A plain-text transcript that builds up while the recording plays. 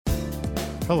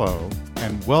Hello,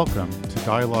 and welcome to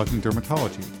Dialogues in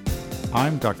Dermatology.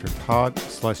 I'm Dr. Todd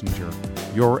Schlesinger,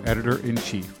 your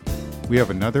editor-in-chief. We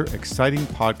have another exciting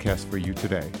podcast for you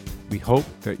today. We hope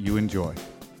that you enjoy.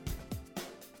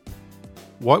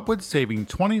 What would saving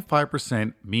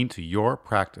 25% mean to your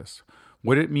practice?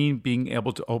 Would it mean being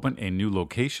able to open a new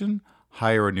location,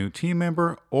 hire a new team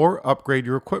member, or upgrade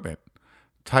your equipment?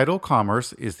 Title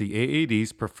Commerce is the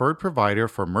AAD's preferred provider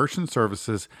for merchant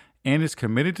services and is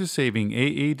committed to saving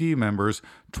AAD members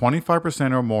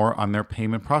 25% or more on their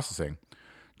payment processing.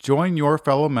 Join your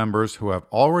fellow members who have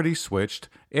already switched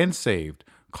and saved.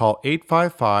 Call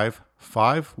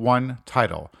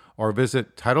 855-51-TITLE or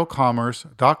visit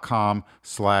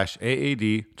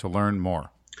titlecommerce.com/AAD to learn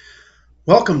more.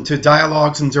 Welcome to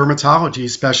Dialogues in Dermatology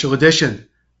Special Edition,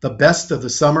 the best of the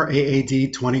summer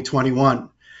AAD 2021.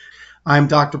 I'm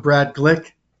Dr. Brad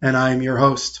Glick, and I am your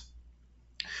host.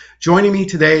 Joining me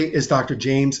today is Dr.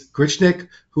 James Grichnik,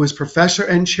 who is Professor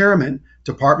and Chairman,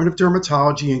 Department of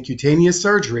Dermatology and Cutaneous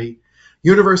Surgery,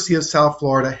 University of South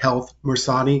Florida Health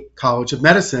Morsani College of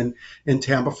Medicine in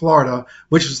Tampa, Florida,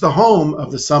 which is the home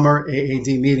of the summer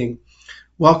AAD meeting.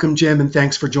 Welcome, Jim, and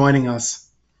thanks for joining us.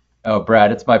 Oh,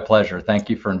 Brad, it's my pleasure.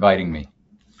 Thank you for inviting me.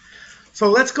 So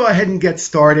let's go ahead and get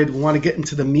started. We want to get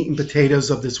into the meat and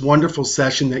potatoes of this wonderful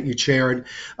session that you chaired,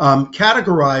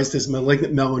 categorized as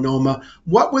malignant melanoma.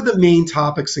 What were the main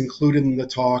topics included in the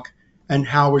talk, and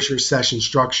how was your session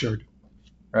structured?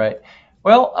 Right.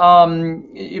 Well,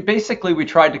 basically, we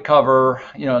tried to cover,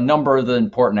 a number of the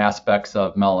important aspects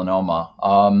of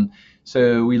melanoma.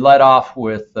 So we led off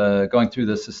with going through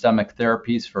the systemic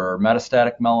therapies for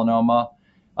metastatic melanoma.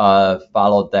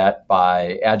 Followed that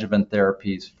by adjuvant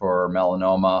therapies for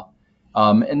melanoma,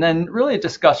 and then really a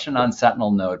discussion on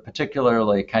sentinel node,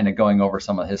 particularly kind of going over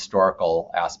some of the historical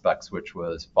aspects, which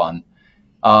was fun.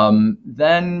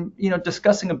 Then,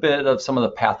 discussing a bit of some of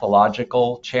the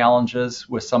pathological challenges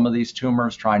with some of these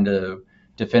tumors, trying to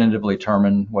definitively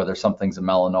determine whether something's a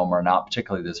melanoma or not,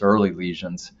 particularly these early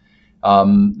lesions.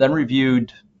 Then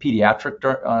reviewed pediatric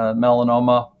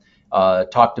melanoma.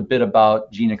 Talked a bit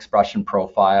about gene expression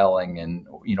profiling and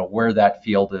where that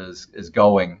field is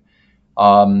going.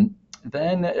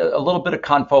 Then a little bit of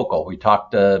confocal. We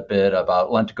talked a bit about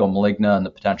lentigo maligna and the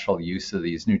potential use of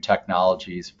these new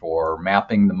technologies for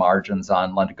mapping the margins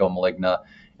on lentigo maligna,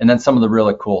 and then some of the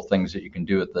really cool things that you can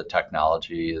do with the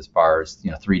technology as far as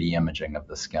 3D imaging of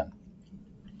the skin.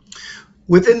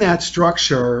 Within that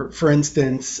structure, for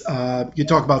instance, you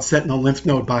talk about sentinel lymph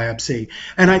node biopsy.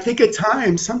 And I think at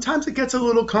times, sometimes it gets a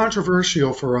little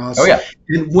controversial for us. Oh, yeah.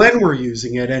 And when we're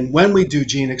using it and when we do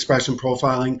gene expression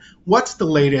profiling, what's the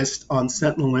latest on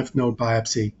sentinel lymph node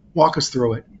biopsy? Walk us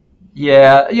through it.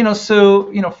 Yeah,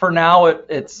 for now,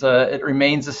 it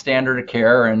remains a standard of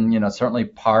care and, certainly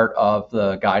part of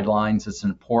the guidelines. It's an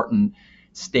important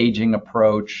staging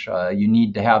approach. You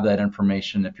need to have that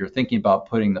information if you're thinking about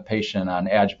putting the patient on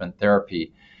adjuvant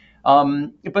therapy.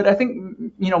 But I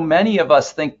think, many of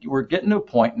us think we're getting to a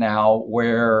point now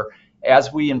where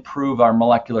as we improve our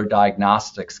molecular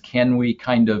diagnostics, can we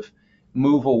kind of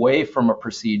move away from a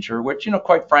procedure, which,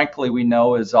 quite frankly, we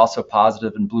know is also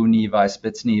positive in blue nevi,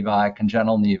 spitz nevi,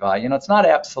 congenital nevi. It's not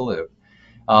absolute.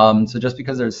 So just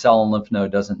because there's cell and lymph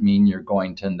node doesn't mean you're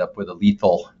going to end up with a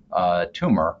lethal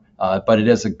tumor. But it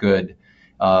is a good,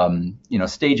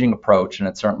 staging approach, and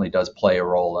it certainly does play a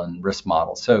role in risk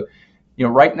models. So,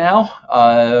 right now,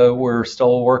 we're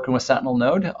still working with sentinel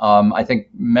node. I think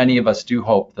many of us do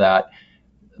hope that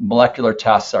molecular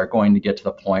tests are going to get to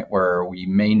the point where we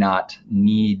may not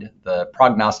need the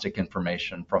prognostic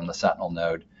information from the sentinel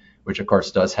node, which, of course,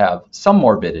 does have some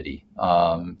morbidity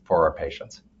for our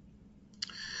patients.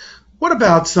 What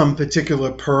about some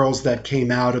particular pearls that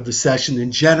came out of the session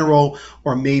in general,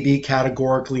 or maybe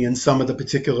categorically in some of the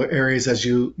particular areas as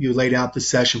you laid out the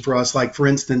session for us? Like, for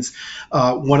instance,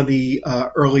 one of the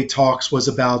early talks was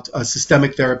about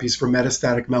systemic therapies for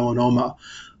metastatic melanoma.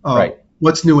 Right.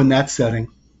 What's new in that setting?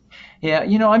 Yeah,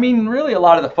 really a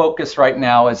lot of the focus right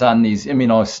now is on these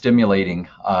immunostimulating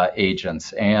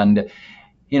agents. And,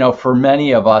 for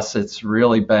many of us, it's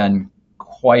really been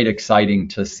quite exciting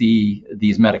to see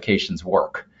these medications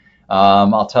work.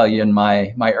 I'll tell you, in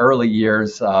my early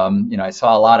years, I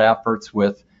saw a lot of efforts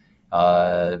with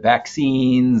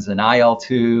vaccines and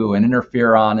IL-2 and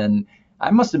interferon, and I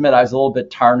must admit I was a little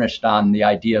bit tarnished on the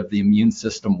idea of the immune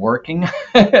system working.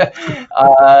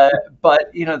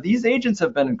 But these agents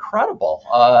have been incredible,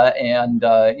 so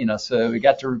we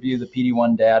got to review the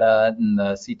PD-1 data and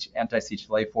the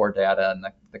anti-CTLA-4 data and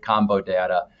the combo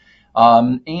data.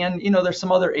 There's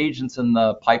some other agents in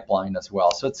the pipeline as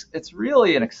well. So it's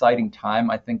really an exciting time,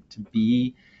 I think, to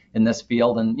be in this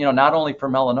field. And, not only for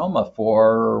melanoma,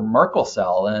 for Merkel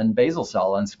cell and basal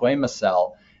cell and squamous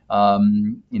cell,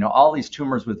 all these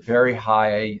tumors with very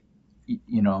high,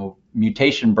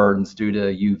 mutation burdens due to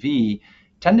UV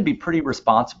tend to be pretty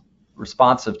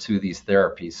responsive to these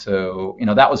therapies. So,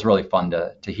 that was really fun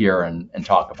to hear and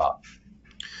talk about.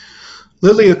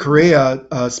 Lilia Correa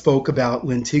spoke about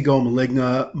lentigo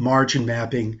maligna margin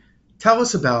mapping. Tell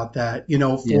us about that.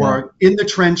 For in the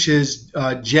trenches,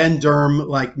 gen derm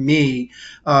like me,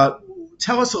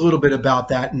 tell us a little bit about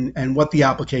that and what the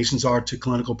applications are to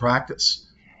clinical practice.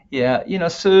 Yeah,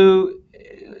 so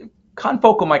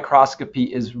confocal microscopy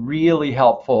is really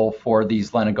helpful for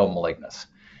these lentigo malignas.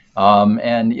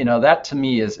 And that to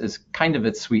me is kind of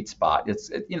its sweet spot.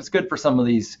 It's good for some of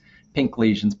these pink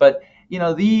lesions, but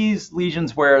these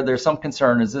lesions where there's some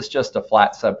concern, is this just a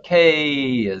flat sub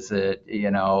K? Is it,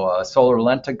 a solar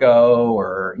lentigo,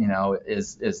 or,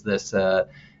 is this a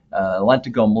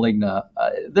lentigo maligna?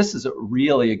 This is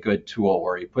really a good tool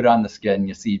where you put it on the skin,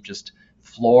 you see just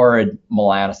florid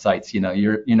melanocytes,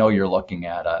 you're looking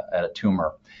at a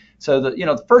tumor. So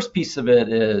the first piece of it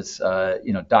is,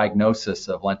 diagnosis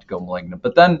of lentigo maligna,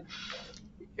 but then,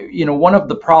 one of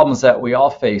the problems that we all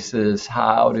face is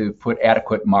how to put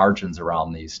adequate margins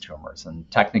around these tumors. And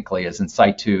technically, as in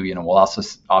situ, we'll also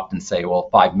often say,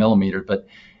 5 millimeters, but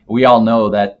we all know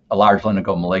that a large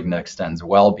lentigo maligna extends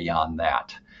well beyond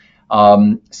that.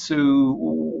 So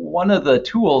one of the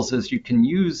tools is you can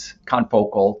use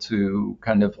confocal to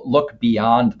kind of look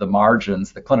beyond the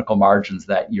margins, the clinical margins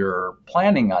that you're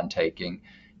planning on taking,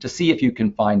 to see if you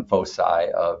can find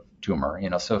foci of tumor.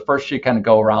 So first you kind of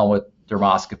go around with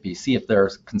dermoscopy, see if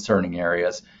there's concerning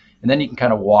areas, and then you can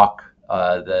kind of walk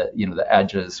the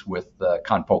edges with the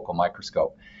confocal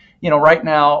microscope. Right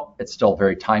now it's still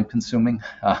very time consuming.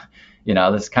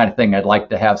 This kind of thing I'd like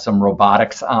to have some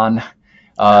robotics on,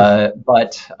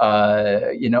 but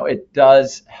it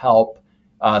does help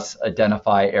us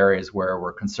identify areas where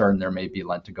we're concerned there may be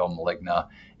lentigo maligna,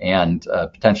 and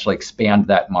potentially expand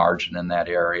that margin in that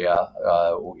area,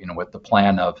 with the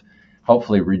plan of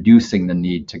hopefully reducing the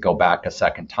need to go back a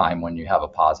second time when you have a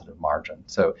positive margin.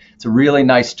 So it's a really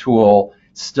nice tool,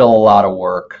 still a lot of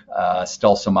work,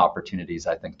 still some opportunities,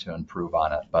 I think, to improve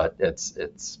on it, but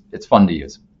it's fun to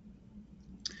use.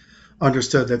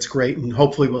 Understood. That's great. And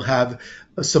hopefully we'll have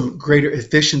some greater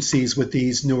efficiencies with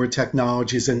these newer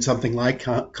technologies and something like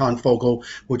confocal,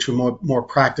 which are more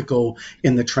practical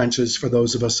in the trenches for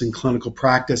those of us in clinical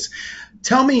practice.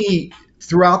 Tell me,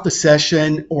 throughout the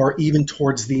session or even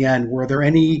towards the end, were there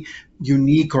any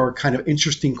unique or kind of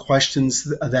interesting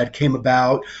questions that came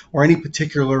about, or any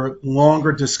particular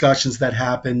longer discussions that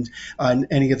happened on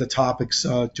any of the topics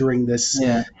during this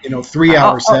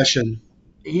 3-hour session?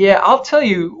 I'll tell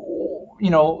you,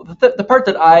 the part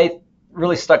that I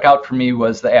really stuck out for me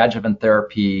was the adjuvant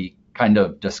therapy kind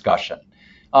of discussion.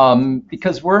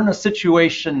 Because we're in a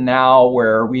situation now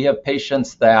where we have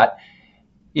patients that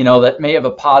that may have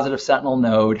a positive sentinel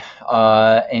node,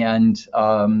 and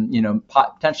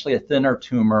potentially a thinner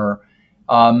tumor,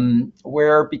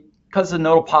 where because of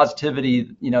nodal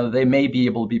positivity, they may be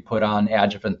able to be put on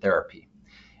adjuvant therapy.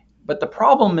 But the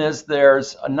problem is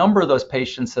there's a number of those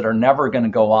patients that are never going to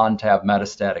go on to have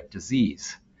metastatic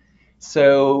disease.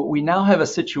 So we now have a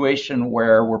situation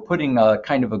where we're putting a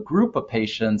kind of a group of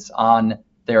patients on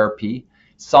therapy,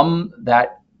 some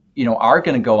that are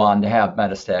going to go on to have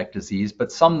metastatic disease,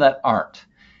 but some that aren't.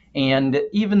 And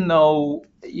even though,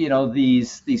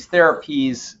 these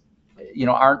therapies,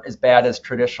 aren't as bad as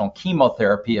traditional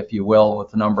chemotherapy, if you will,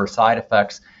 with a number of side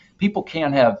effects, people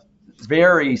can have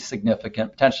very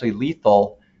significant, potentially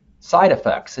lethal side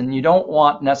effects. And you don't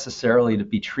want necessarily to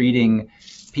be treating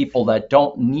people that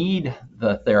don't need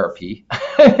the therapy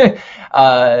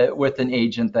with an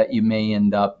agent that you may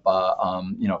end up,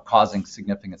 causing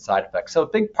significant side effects. So a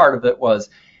big part of it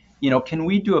was, can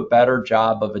we do a better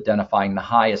job of identifying the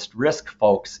highest risk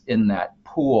folks in that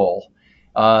pool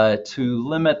to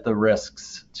limit the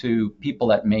risks to people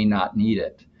that may not need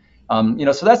it?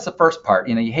 So that's the first part.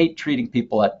 You hate treating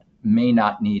people that may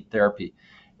not need therapy.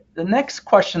 The next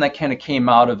question that kind of came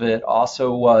out of it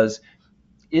also was,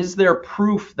 is there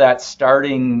proof that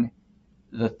starting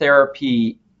the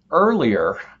therapy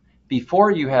earlier,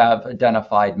 before you have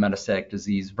identified metastatic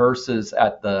disease versus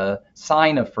at the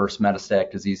sign of first metastatic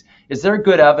disease, is there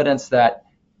good evidence that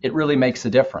it really makes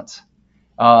a difference?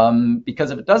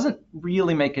 Because if it doesn't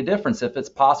really make a difference, if it's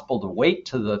possible to wait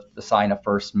to the sign of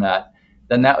first met,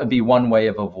 then that would be one way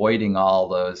of avoiding all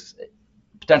those,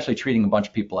 potentially treating a bunch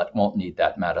of people that won't need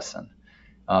that medicine.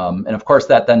 And of course,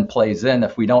 that then plays in,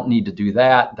 if we don't need to do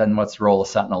that, then what's the role of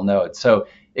sentinel node? So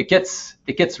it gets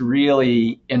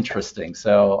really interesting.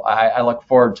 So I look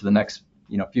forward to the next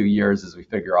few years as we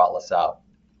figure all this out.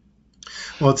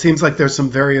 Well, it seems like there's some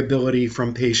variability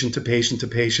from patient to patient to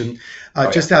patient.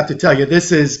 Just Yeah. have to tell you, this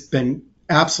has been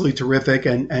absolutely terrific,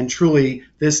 and truly,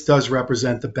 this does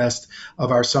represent the best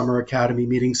of our Summer Academy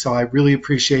meeting. So I really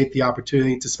appreciate the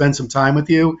opportunity to spend some time with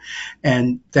you,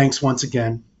 and thanks once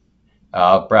again.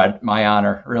 Brad, my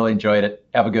honor. Really enjoyed it.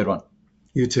 Have a good one.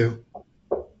 You too.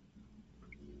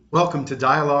 Welcome to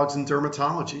Dialogues in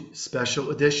Dermatology, Special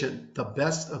Edition, the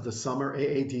best of the Summer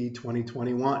AAD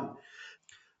 2021.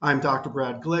 I'm Dr.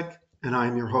 Brad Glick, and I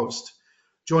am your host.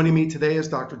 Joining me today is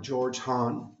Dr. George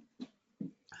Hahn.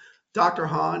 Dr.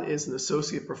 Hahn is an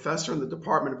associate professor in the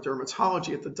Department of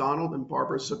Dermatology at the Donald and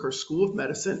Barbara Zucker School of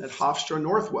Medicine at Hofstra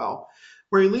Northwell,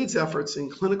 where he leads efforts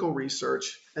in clinical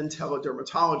research and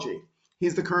teledermatology.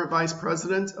 He's the current vice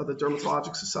president of the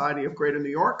Dermatologic Society of Greater New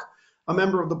York, a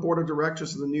member of the board of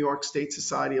directors of the New York State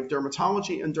Society of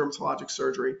Dermatology and Dermatologic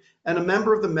Surgery, and a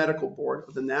member of the medical board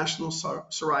of the National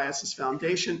Psoriasis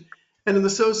Foundation, and an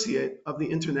associate of the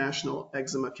International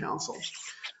Eczema Council.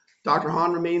 Dr.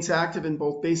 Hahn remains active in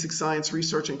both basic science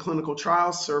research and clinical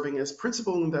trials, serving as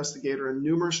principal investigator in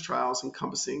numerous trials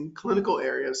encompassing clinical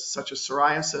areas such as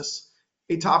psoriasis,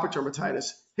 atopic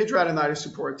dermatitis, hidradenitis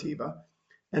suppurativa,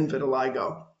 and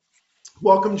vitiligo.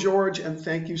 Welcome, George, and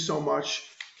thank you so much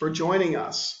for joining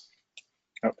us.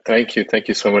 Thank you. Thank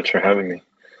you so much for having me.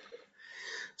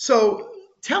 So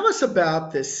tell us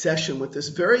about this session with this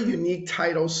very unique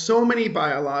title, so many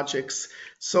biologics,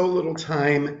 so little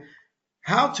time,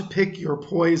 how to pick your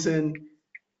poison,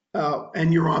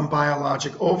 and you're on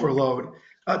biologic overload.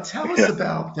 Tell us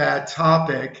about that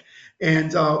topic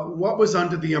and what was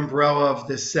under the umbrella of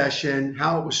this session,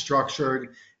 how it was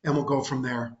structured, and we'll go from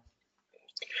there.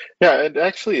 Yeah,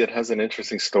 it has an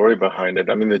interesting story behind it.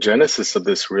 I mean, the genesis of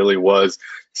this really was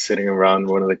sitting around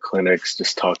one of the clinics,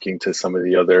 just talking to some of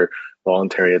the other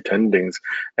voluntary attendings.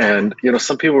 And,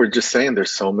 some people were just saying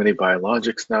there's so many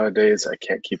biologics nowadays, I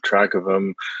can't keep track of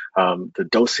them. The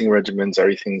dosing regimens,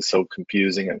 everything's so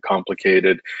confusing and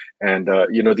complicated. And,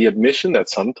 the admission that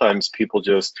sometimes people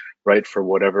just write for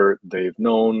whatever they've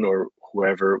known or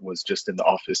whoever was just in the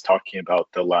office talking about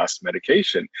the last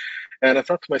medication. And I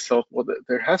thought to myself, well,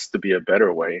 there has to be a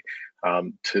better way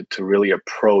to really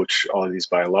approach all of these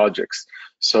biologics.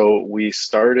 So we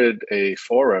started a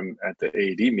forum at the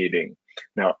AAD meeting.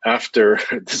 Now, after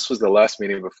this was the last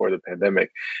meeting before the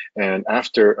pandemic, and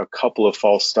after a couple of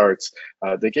false starts,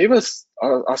 they gave us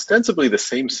ostensibly the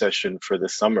same session for the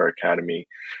Summer Academy.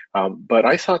 But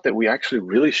I thought that we actually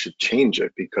really should change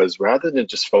it, because rather than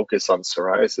just focus on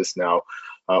psoriasis now,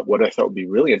 what I thought would be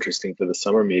really interesting for the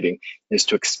summer meeting is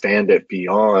to expand it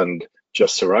beyond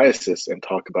just psoriasis and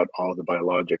talk about all the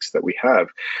biologics that we have.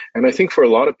 And I think for a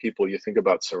lot of people, you think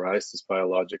about psoriasis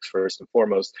biologics first and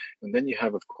foremost, and then you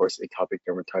have, of course, atopic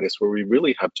dermatitis, where we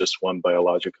really have just one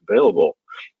biologic available.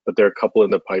 But there are a couple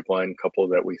in the pipeline, a couple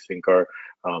that we think are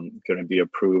going to be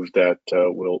approved that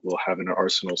we'll have in our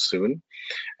arsenal soon.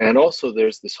 And also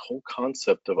there's this whole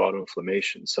concept of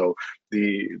autoinflammation. So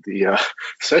the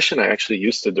session I actually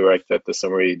used to direct at the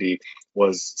Summer AD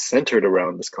was centered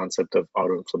around this concept of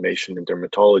autoinflammation in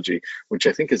dermatology, which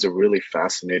I think is a really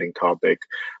fascinating topic.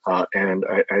 And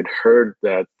I'd heard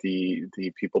that the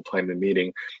people planning the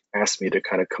meeting asked me to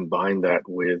kind of combine that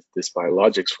with this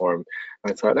biologics forum.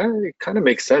 I thought it kind of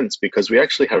makes sense, because we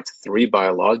actually have 3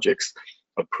 biologics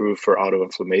approved for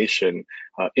autoinflammation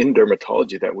in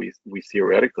dermatology that we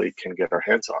theoretically can get our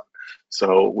hands on.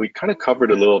 So we kind of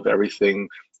covered a little of everything,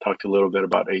 talked a little bit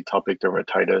about atopic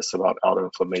dermatitis, about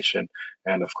autoinflammation,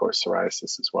 and of course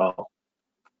psoriasis as well.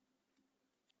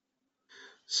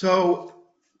 So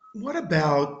what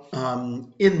about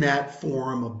in that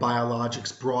form of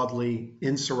biologics broadly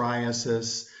in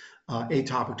psoriasis,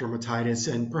 atopic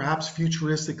dermatitis, and perhaps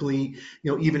futuristically,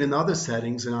 even in other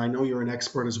settings, and I know you're an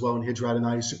expert as well in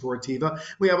hidradenitis suppurativa,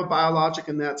 we have a biologic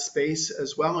in that space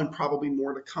as well, and probably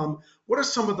more to come. What are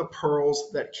some of the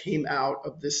pearls that came out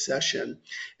of this session,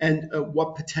 and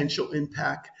what potential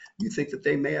impact you think that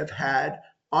they may have had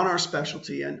on our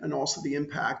specialty, and also the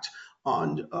impact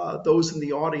on those in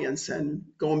the audience and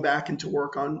going back into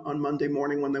work on Monday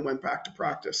morning when they went back to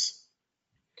practice?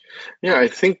 Yeah, I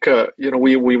think,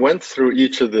 we went through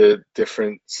each of the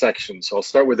different sections. So I'll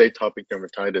start with atopic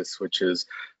dermatitis, which is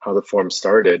how the form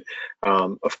started.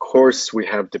 Of course, we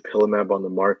have dupilumab on the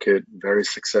market, very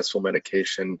successful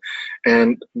medication,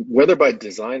 and whether by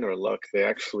design or luck, they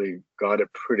actually got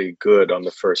it pretty good on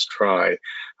the first try.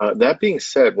 That being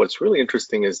said, what's really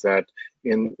interesting is that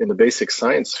in the basic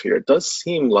science sphere, it does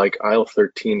seem like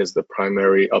IL-13 is the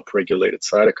primary upregulated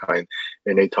cytokine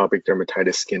in atopic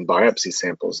dermatitis skin biopsy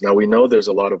samples. Now, we know there's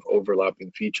a lot of overlapping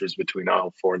features between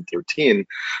IL-4 and 13,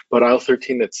 but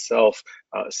IL-13 itself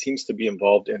seems to be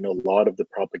involved in a lot of the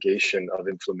propagation of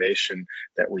inflammation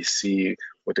that we see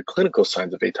with the clinical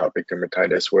signs of atopic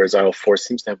dermatitis, whereas IL-4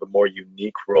 seems to have a more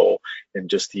unique role in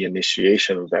just the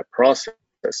initiation of that process.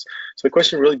 So the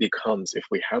question really becomes, if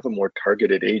we have a more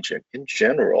targeted agent in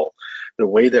general, the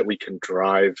way that we can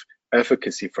drive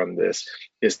efficacy from this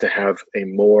is to have a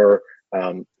more,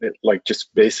 just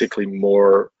basically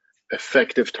more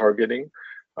effective targeting,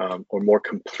 or more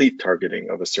complete targeting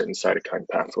of a certain cytokine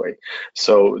pathway.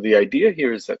 So the idea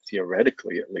here is that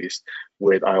theoretically, at least,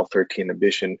 with IL-13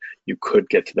 inhibition, you could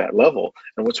get to that level.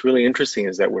 And what's really interesting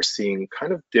is that we're seeing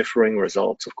kind of differing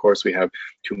results. Of course, we have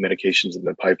two medications in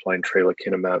the pipeline,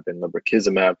 tralokinumab and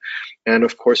lebrikizumab. And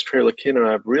of course,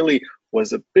 tralokinumab really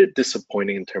was a bit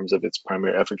disappointing in terms of its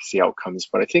primary efficacy outcomes,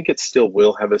 but I think it still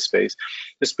will have a space,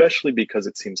 especially because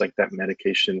it seems like that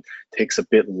medication takes a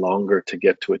bit longer to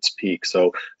get to its peak.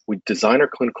 So we design our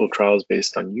clinical trials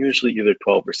based on usually either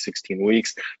 12 or 16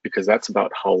 weeks, because that's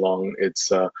about how long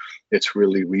it's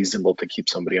really reasonable to keep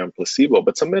somebody on placebo.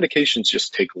 But some medications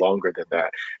just take longer than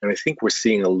that. And I think we're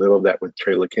seeing a little of that with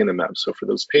tralokinumab. So for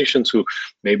those patients who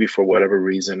maybe for whatever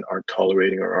reason aren't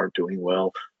tolerating or aren't doing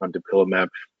well on dupilumab,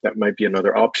 that might be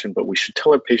another option, but we should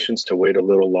tell our patients to wait a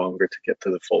little longer to get to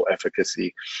the full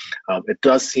efficacy. It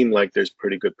does seem like there's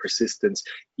pretty good persistence,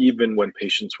 even when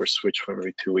patients were switched from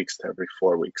every 2 weeks to every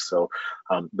 4 weeks. So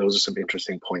those are some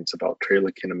interesting points about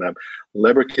tralokinumab.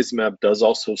 Lebrikizumab does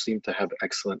also seem to have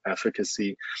excellent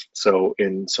efficacy. So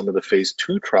in some of the phase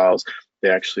 2 trials, they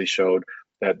actually showed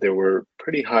that there were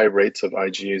pretty high rates of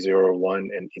IGA 0/1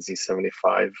 and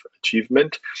EASI-75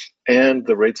 achievement, and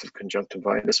the rates of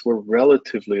conjunctivitis were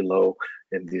relatively low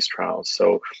in these trials.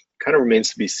 So it kind of remains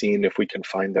to be seen if we can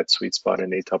find that sweet spot in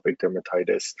atopic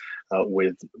dermatitis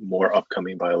with more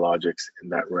upcoming biologics in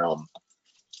that realm.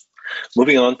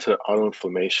 Moving on to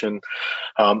autoinflammation,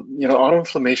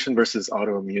 autoinflammation versus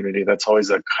autoimmunity, that's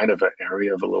always a kind of an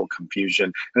area of a little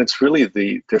confusion. And it's really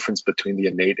the difference between the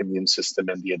innate immune system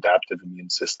and the adaptive immune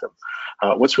system.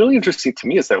 What's really interesting to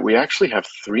me is that we actually have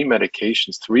 3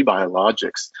 medications, 3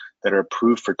 biologics that are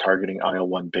approved for targeting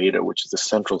IL-1 beta, which is the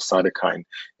central cytokine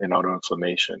in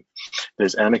autoinflammation.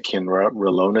 There's anakinra,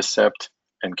 rilonacept,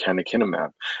 and canakinumab.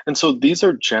 And so these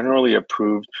are generally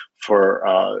approved for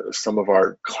some of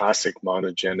our classic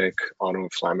monogenic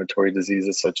autoinflammatory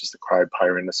diseases, such as the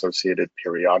cryopyrin-associated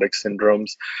periodic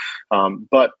syndromes.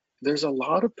 But there's a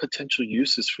lot of potential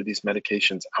uses for these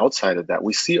medications outside of that.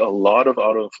 We see a lot of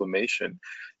autoinflammation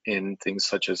in things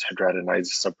such as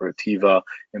hidradenitis suppurativa,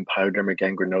 in pyoderma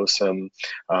gangrenosum,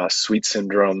 sweet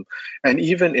syndrome, and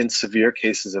even in severe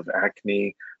cases of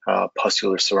acne,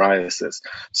 pustular psoriasis.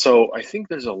 So I think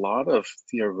there's a lot of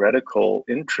theoretical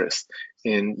interest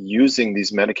in using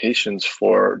these medications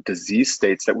for disease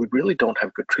states that we really don't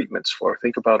have good treatments for.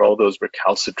 Think about all those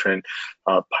recalcitrant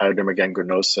pyoderma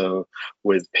gangrenosum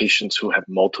with patients who have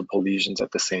multiple lesions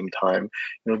at the same time.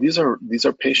 These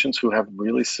are patients who have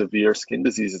really severe skin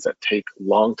diseases that take a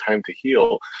long time to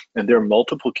heal, and there are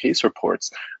multiple case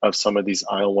reports of some of these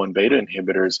IL-1 beta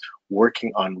inhibitors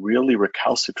working on really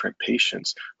recalcitrant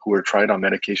patients who were tried on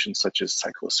medications such as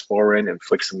cyclosporin,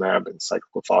 infliximab, and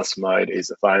cyclophosphamide,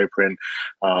 azathioprine.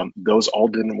 Those all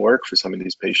didn't work for some of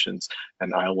these patients,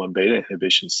 and IL-1 beta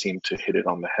inhibition seemed to hit it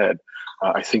on the head.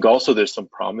 I think also there's some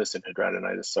promise in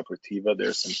hidradenitis suppurativa.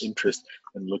 There's some interest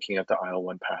in looking at the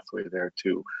IL-1 pathway there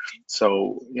too.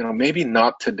 So, maybe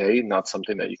not today, not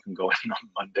something that you can go in on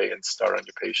Monday and start on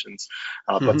your patients,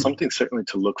 but something certainly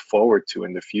to look forward to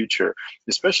in the future,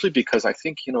 especially because I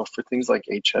think, for things like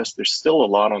HS, there's still a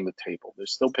lot on the table.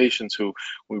 There's still patients who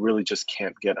we really just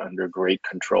can't get under great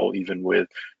control, even with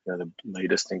the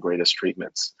latest and greatest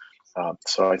treatments.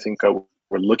 So I think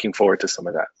we're looking forward to some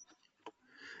of that.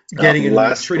 Getting in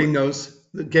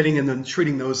and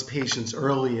treating those patients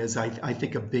early is, I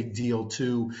think, a big deal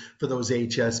too for those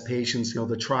HS patients.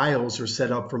 The trials are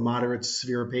set up for moderate to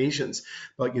severe patients,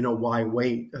 but why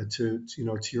wait? To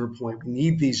your point, we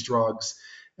need these drugs,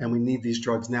 and we need these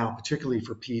drugs now, particularly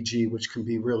for PG, which can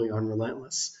be really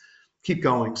unrelentless. Keep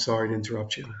going. Sorry to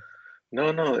interrupt you.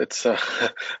 No, no, it's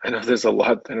I know there's a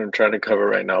lot that I'm trying to cover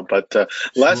right now, but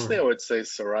lastly, I Sure. would say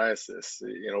psoriasis.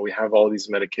 You know, we have all these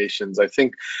medications. I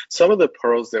think some of the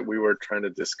pearls that we were trying to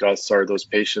discuss are those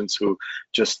patients who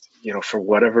just, you know, for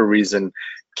whatever reason,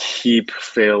 keep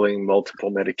failing multiple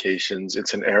medications.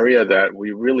 It's an area that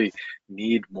we really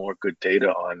need more good data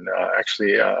on.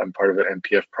 Actually, I'm part of an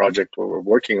NPF project where we're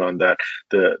working on that,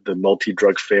 the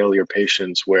multi-drug failure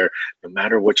patients where no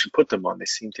matter what you put them on, they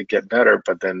seem to get better,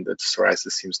 but then the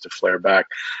psoriasis seems to flare back.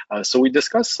 So we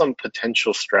discussed some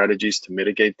potential strategies to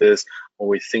mitigate this. When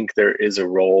we think there is a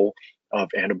role of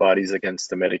antibodies against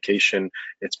the medication,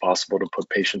 it's possible to put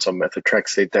patients on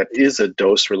methotrexate. That is a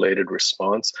dose-related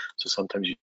response, so sometimes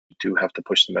you do have to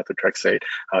push the methotrexate.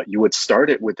 You would start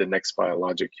it with the next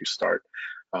biologic you start.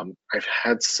 I've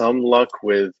had some luck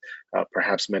with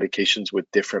perhaps medications with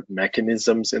different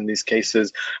mechanisms in these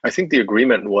cases. I think the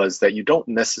agreement was that you don't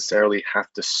necessarily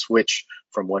have to switch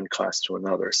from one class to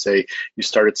another. Say you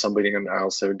started somebody on an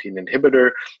IL-17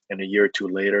 inhibitor, and a year or two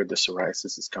later, the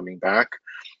psoriasis is coming back.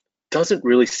 Doesn't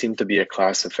really seem to be a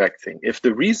class effect thing. If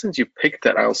the reasons you picked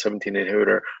that IL-17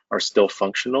 inhibitor are still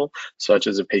functional, such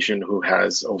as a patient who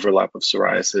has overlap of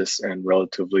psoriasis and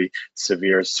relatively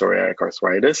severe psoriatic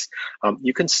arthritis,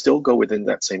 you can still go within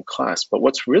that same class. But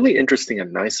what's really interesting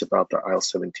and nice about the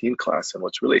IL-17 class, and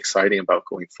what's really exciting about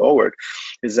going forward,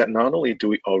 is that not only do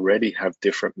we already have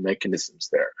different mechanisms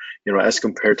there, you know, as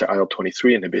compared to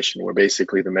IL-23 inhibition, where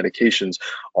basically the medications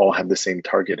all have the same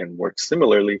target and work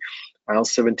similarly.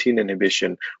 IL-17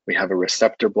 inhibition, we have a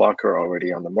receptor blocker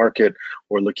already on the market.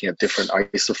 We're looking at different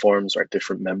isoforms, right?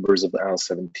 Different members of the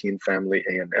IL-17 family,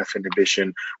 A and F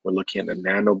inhibition. We're looking at a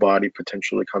nanobody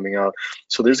potentially coming out.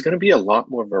 So there's going to be a lot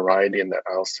more variety in the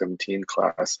IL-17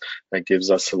 class that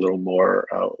gives us a little more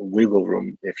wiggle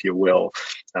room, if you will.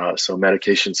 So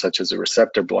medications such as a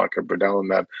receptor blocker,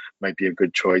 brodalumab, might be a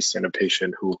good choice in a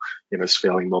patient who, you know, is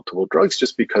failing multiple drugs,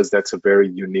 just because that's a very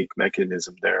unique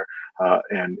mechanism there.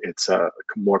 And it's a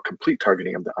more complete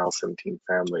targeting of the IL-17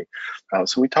 family.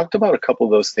 So we talked about a couple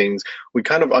of those things. We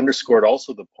kind of underscored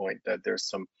also the point that there's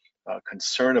some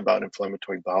concern about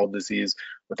inflammatory bowel disease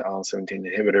with IL-17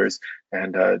 inhibitors.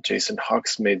 And Jason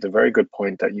Hawks made the very good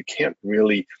point that you can't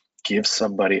really give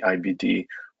somebody IBD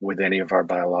with any of our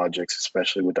biologics,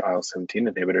 especially with the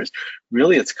IL-17 inhibitors.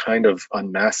 Really, it's kind of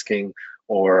unmasking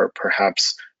or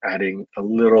perhaps adding a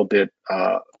little bit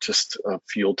just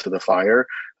fuel to the fire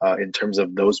in terms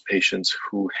of those patients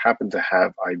who happen to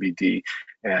have IBD,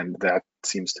 and that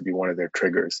seems to be one of their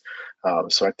triggers.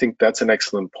 So I think that's an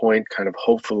excellent point, kind of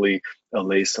hopefully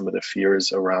allay some of the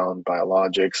fears around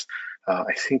biologics.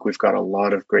 I think we've got a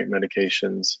lot of great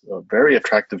medications, very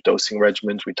attractive dosing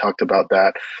regimens. We talked about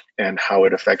that and how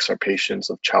it affects our patients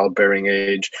of childbearing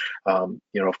age. You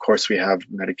know, of course, we have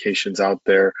medications out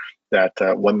there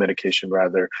that one medication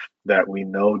rather that we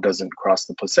know doesn't cross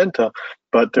the placenta,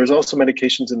 but there's also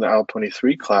medications in the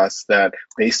IL-23 class that,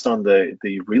 based on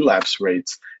the relapse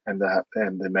rates and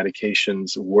the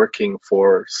medications working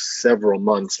for several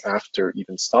months after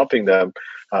even stopping them,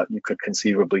 you could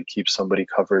conceivably keep somebody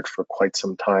covered for quite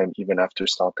some time even after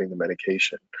stopping the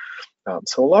medication.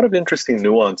 So a lot of interesting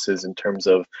nuances in terms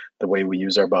of the way we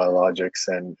use our biologics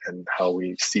and how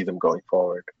we see them going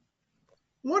forward.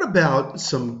 What about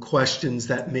some questions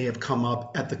that may have come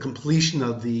up at the completion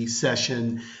of the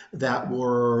session that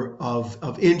were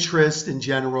of interest in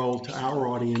general to our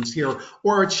audience here,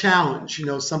 or a challenge, you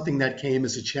know, something that came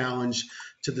as a challenge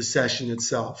to the session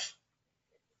itself?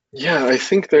 Yeah, I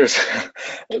think there's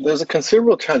there's a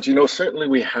considerable challenge. You know, certainly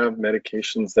we have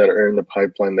medications that are in the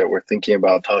pipeline that we're thinking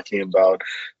about, talking about,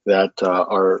 that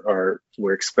are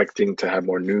we're expecting to have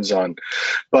more news on.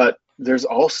 But there's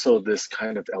also this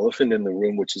kind of elephant in the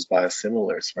room, which is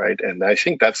biosimilars, right? And I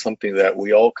think that's something that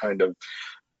we all kind of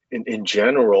in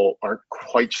general aren't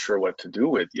quite sure what to do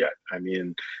with yet. I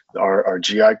mean, our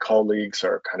GI colleagues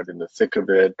are kind of in the thick of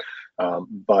it,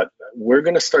 but we're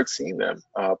going to start seeing them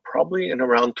probably in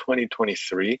around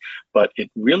 2023, but it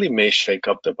really may shake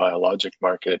up the biologic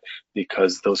market,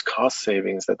 because those cost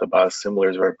savings that the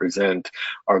biosimilars represent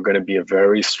are going to be a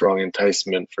very strong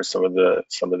enticement for some of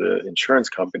the insurance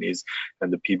companies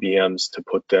and the PBMs to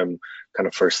put them kind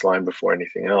of first line before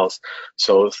anything else.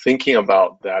 So thinking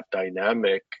about that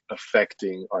dynamic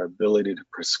affecting our ability to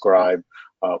prescribe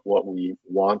what we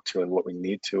want to and what we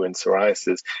need to in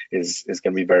psoriasis is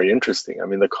going to be very interesting. I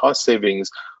mean, the cost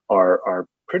savings are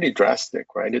pretty drastic,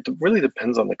 right? It really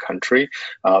depends on the country,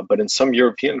 but in some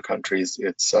European countries,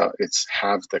 it's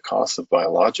half the cost of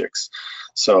biologics.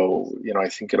 So, you know, I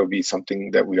think it'll be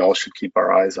something that we all should keep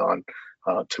our eyes on.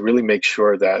 to really make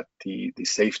sure that the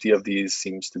safety of these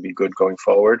seems to be good going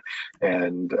forward,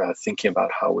 and thinking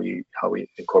about how we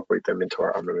incorporate them into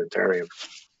our armamentarium.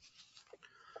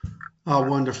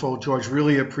 Wonderful, George.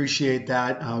 Really appreciate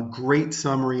that. Great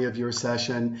summary of your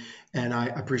session, and I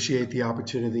appreciate the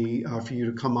opportunity for you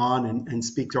to come on and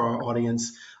speak to our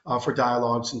audience for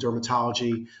Dialogues in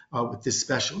Dermatology with this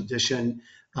special edition,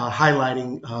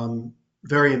 highlighting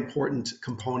very important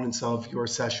components of your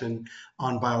session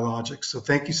on biologics. So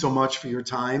thank you so much for your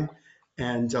time,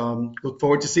 and look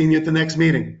forward to seeing you at the next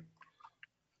meeting.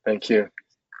 Thank you.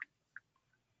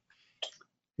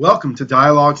 Welcome to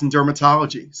Dialogues in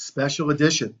Dermatology, special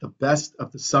edition, the best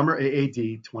of the summer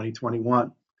AAD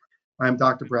 2021. I am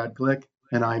Dr. Brad Glick,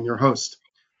 and I am your host.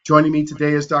 Joining me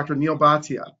today is Dr. Neal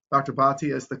Bhatia. Dr.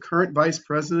 Bhatia is the current Vice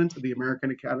President of the American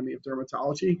Academy of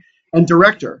Dermatology and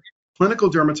Director,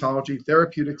 Clinical Dermatology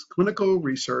Therapeutics Clinical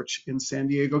Research in San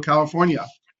Diego, California.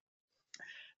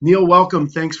 Neal, welcome.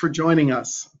 Thanks for joining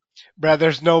us. Brad,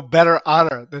 there's no better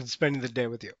honor than spending the day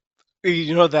with you.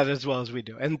 You know that as well as we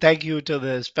do. And thank you to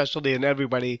the specialty and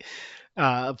everybody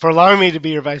for allowing me to be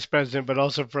your vice president, but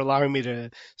also for allowing me to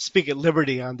speak at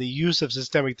liberty on the use of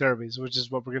systemic therapies, which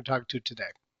is what we're going to talk to today.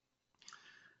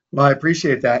 Well, I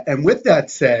appreciate that. And with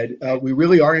that said, we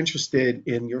really are interested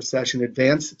in your session,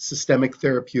 Advanced Systemic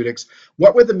Therapeutics.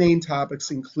 What were the main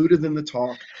topics included in the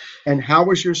talk, and how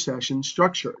was your session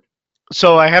structured?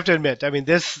 So I have to admit, I mean,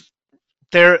 this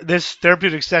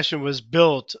therapeutic session was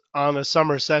built on a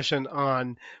summer session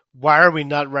on why are we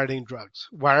not writing drugs?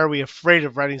 Why are we afraid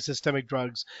of writing systemic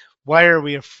drugs? Why are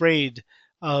we afraid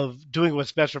of doing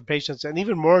what's best for patients? And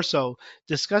even more so,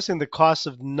 discussing the costs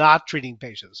of not treating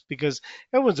patients, because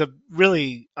everyone's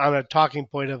really on a talking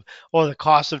point of, oh, the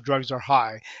costs of drugs are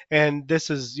high and this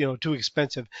is, too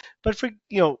expensive. But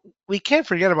we can't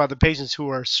forget about the patients who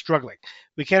are struggling.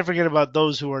 We can't forget about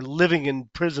those who are living in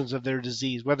prisons of their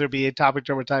disease, whether it be atopic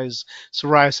dermatitis,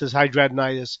 psoriasis,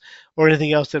 hidradenitis, or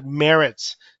anything else that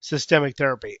merits systemic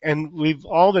therapy. And we've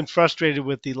all been frustrated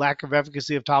with the lack of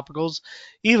efficacy of topicals.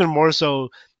 Even more so,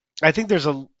 I think there's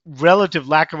a relative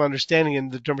lack of understanding in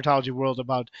the dermatology world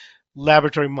about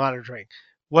laboratory monitoring.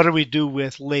 What do we do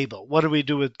with label? What do we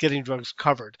do with getting drugs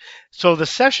covered? So the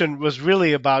session was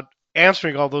really about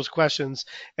answering all those questions,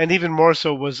 and even more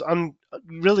so was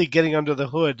really getting under the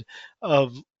hood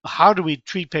of how do we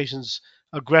treat patients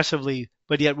aggressively,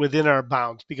 but yet within our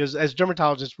bounds. Because as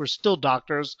dermatologists, we're still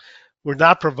doctors. We're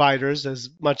not providers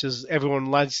as much as everyone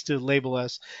likes to label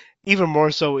us. Even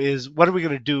more so is what are we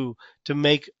going to do to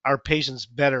make our patients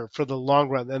better for the long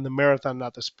run and the marathon,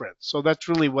 not the sprint. So that's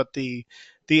really what the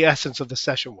essence of the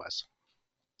session was.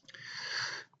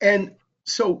 And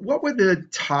so what were the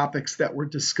topics that were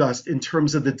discussed in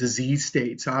terms of the disease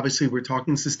states? Obviously, we're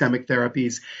talking systemic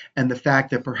therapies and the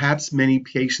fact that perhaps many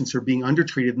patients are being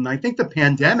undertreated. And I think the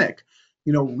pandemic,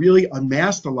 really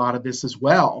unmasked a lot of this as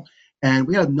well. And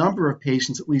we had a number of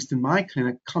patients, at least in my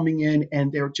clinic, coming in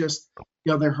and they're just,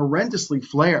 they're horrendously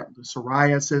flared, the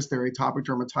psoriasis, their atopic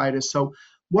dermatitis. So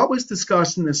what was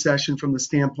discussed in this session from the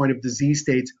standpoint of disease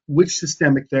states? Which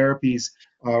systemic therapies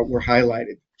were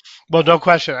highlighted? Well, no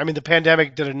question. I mean, the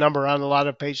pandemic did a number on a lot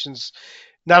of patients,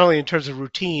 not only in terms of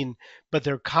routine, but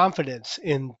their confidence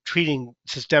in treating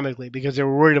systemically, because they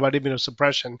were worried about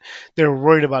immunosuppression. They were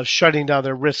worried about shutting down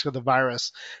their risk of the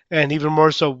virus, and even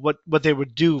more so what they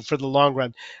would do for the long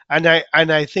run. And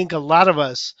I think a lot of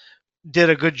us did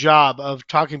a good job of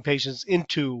talking patients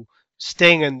into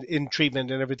staying in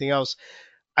treatment and everything else.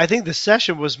 I think the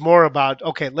session was more about,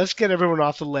 okay, let's get everyone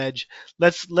off the ledge.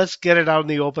 Let's get it out in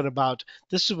the open about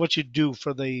this is what you do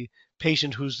for the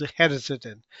patient who's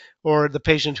hesitant or the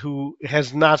patient who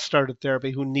has not started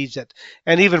therapy, who needs it.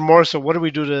 And even more so, what do we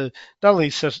do to not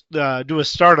only do a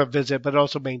startup visit, but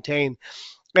also maintain?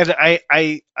 And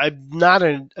I'm not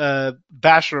a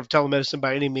basher of telemedicine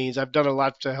by any means. I've done a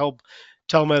lot to help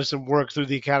telemedicine work through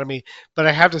the academy, but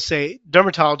I have to say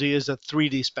dermatology is a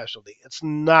 3D specialty. It's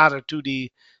not a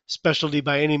 2D specialty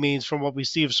by any means from what we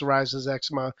see of psoriasis,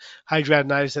 eczema,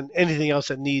 hidradenitis, and anything else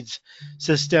that needs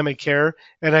systemic care.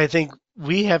 And I think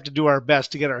we have to do our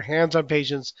best to get our hands on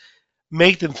patients,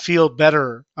 make them feel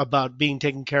better about being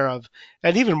taken care of,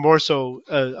 and even more so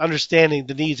understanding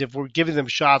the needs. If we're giving them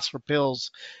shots for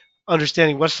pills,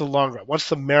 understanding what's the long run, what's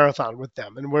the marathon with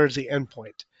them, and where's the end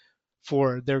point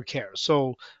for their care.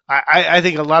 So I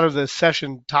think a lot of the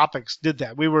session topics did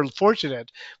that. We were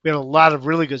fortunate. We had a lot of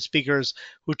really good speakers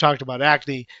who talked about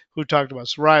acne, who talked about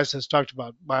psoriasis, talked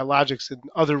about biologics in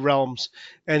other realms,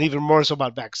 and even more so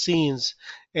about vaccines.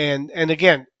 And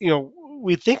again,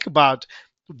 we think about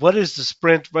what is the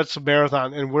sprint, what's the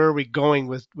marathon, and where are we going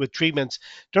with treatments?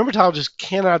 Dermatologists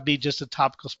cannot be just a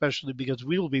topical specialty because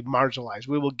we will be marginalized.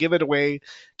 We will give it away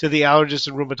to the allergists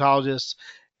and rheumatologists,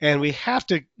 and we have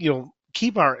to,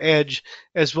 keep our edge,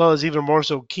 as well as even more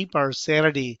so keep our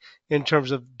sanity in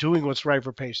terms of doing what's right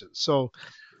for patients. So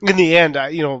in the end,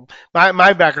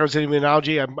 my background is in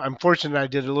immunology. I'm fortunate I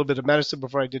did a little bit of medicine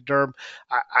before I did derm.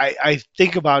 I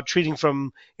think about treating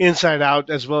from inside out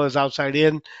as well as outside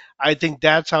in. I think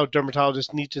that's how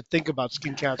dermatologists need to think about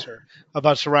skin cancer,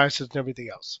 about psoriasis and everything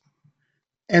else.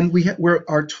 And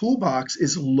our toolbox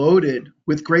is loaded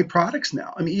with great products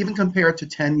now. I mean, even compared to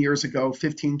 10 years ago,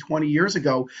 15, 20 years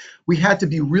ago, we had to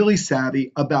be really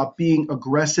savvy about being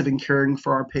aggressive in caring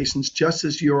for our patients, just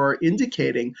as you're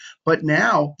indicating. But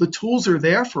now the tools are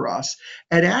there for us.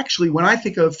 And actually, when I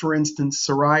think of, for instance,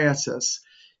 psoriasis,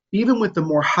 even with the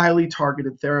more highly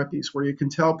targeted therapies where you can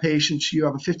tell patients you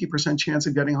have a 50% chance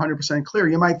of getting 100% clear,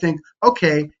 you might think,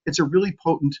 okay, it's a really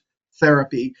potent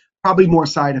therapy, probably more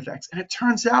side effects. And it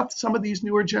turns out some of these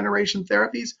newer generation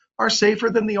therapies are safer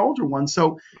than the older ones.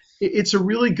 So it's a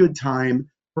really good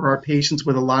time for our patients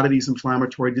with a lot of these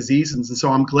inflammatory diseases. And so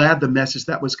I'm glad the message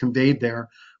that was conveyed there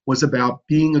was about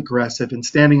being aggressive and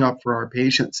standing up for our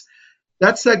patients.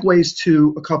 That segues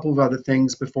to a couple of other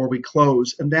things before we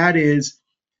close, and that is,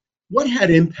 what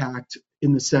had impact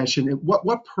in the session? And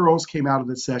what pearls came out of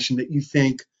the session that you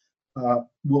think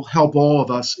will help all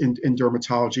of us in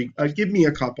dermatology? Give me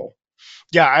a couple.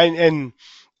 Yeah,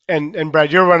 and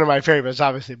Brad, you're one of my favorites,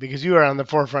 obviously, because you are on the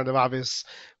forefront of obvious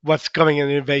what's coming in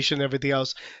innovation and everything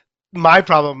else. My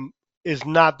problem is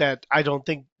not that I don't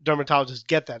think dermatologists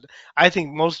get that. I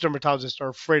think most dermatologists are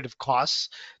afraid of costs.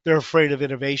 They're afraid of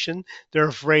innovation. They're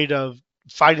afraid of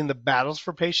fighting the battles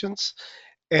for patients.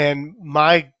 And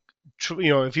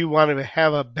if you want to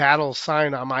have a battle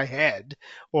sign on my head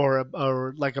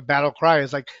or like a battle cry,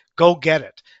 it's like, go get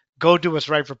it. Go do what's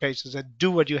right for patients and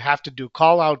do what you have to do.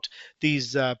 Call out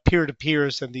these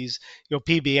peer-to-peers and these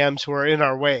PBMs who are in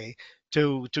our way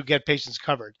to get patients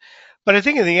covered. But I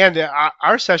think in the end,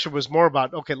 our session was more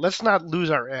about, okay, let's not lose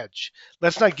our edge.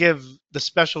 Let's not give the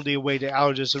specialty away to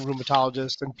allergists and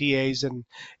rheumatologists and PAs and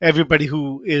everybody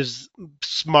who is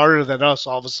smarter than us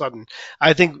all of a sudden.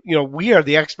 I think, we are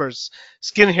the experts,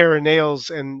 skin, hair, and nails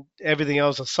and everything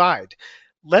else aside.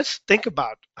 Let's think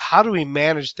about, how do we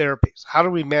manage therapies? How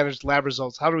do we manage lab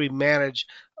results? How do we manage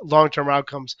long-term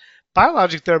outcomes?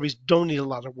 Biologic therapies don't need a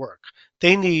lot of work.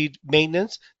 They need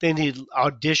maintenance. They need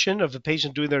audition of the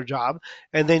patient doing their job,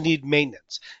 and they need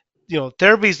maintenance.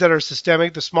 Therapies that are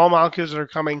systemic, the small molecules that are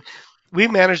coming, we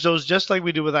manage those just like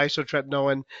we do with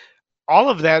isotretinoin. All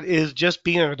of that is just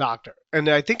being a doctor. And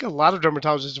I think a lot of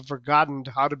dermatologists have forgotten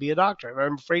how to be a doctor. And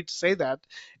I'm afraid to say that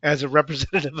as a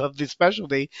representative of the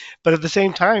specialty. But at the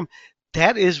same time,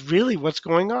 that is really what's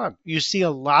going on. You see a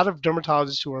lot of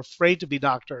dermatologists who are afraid to be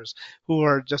doctors, who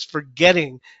are just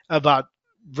forgetting about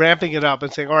ramping it up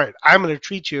and saying, all right, I'm going to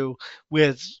treat you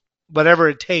with whatever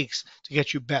it takes to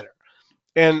get you better.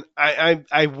 And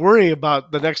I worry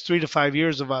about the next 3 to 5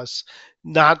 years of us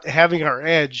not having our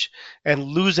edge and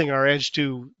losing our edge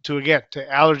to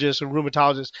allergists and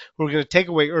rheumatologists who are going to take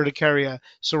away urticaria,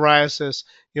 psoriasis,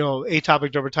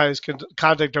 atopic dermatitis,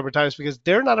 contact dermatitis, because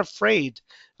they're not afraid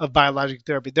of biologic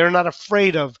therapy. They're not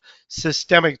afraid of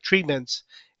systemic treatments,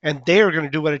 and they are going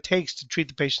to do what it takes to treat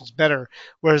the patients better.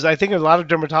 Whereas I think a lot of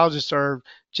dermatologists are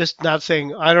just not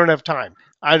saying, I don't have time.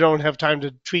 I don't have time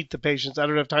to treat the patients. I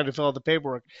don't have time to fill out the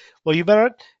paperwork. Well, you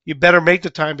better make the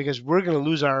time, because we're going to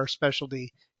lose our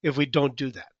specialty if we don't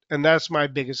do that. And that's my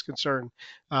biggest concern,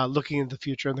 looking into the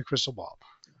future in the crystal ball.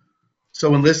 So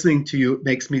when listening to you, it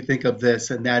makes me think of this,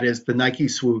 and that is the Nike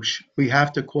swoosh. We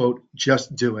have to quote,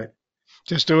 just do it.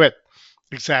 Just do it.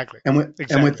 Exactly. And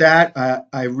with that,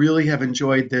 I really have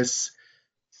enjoyed this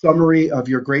summary of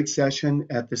your great session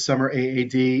at the Summer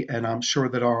AAD, and I'm sure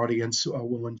that our audience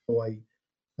will enjoy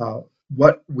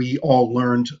what we all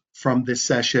learned from this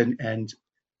session, and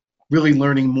really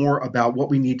learning more about what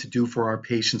we need to do for our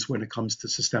patients when it comes to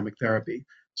systemic therapy.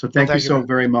 So thank you so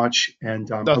very much,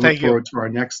 and I look forward to our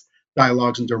next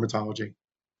Dialogues in Dermatology.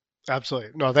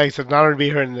 Absolutely. No, thanks. It's an honor to be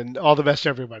here, and all the best to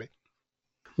everybody.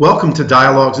 Welcome to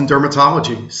Dialogues in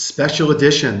Dermatology, Special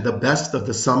Edition, the best of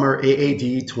the Summer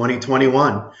AAD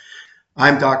 2021.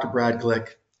 I'm Dr. Brad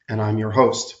Glick, and I'm your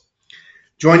host.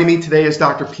 Joining me today is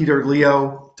Dr. Peter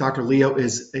Leo. Dr. Leo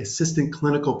is Assistant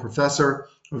Clinical Professor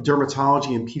of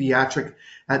Dermatology and Pediatric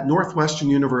at Northwestern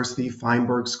University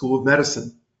Feinberg School of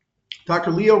Medicine.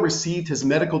 Dr. Leo received his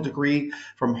medical degree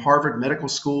from Harvard Medical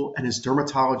School and his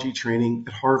dermatology training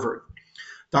at Harvard.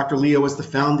 Dr. Leo is the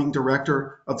founding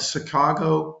director of the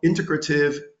Chicago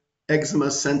Integrative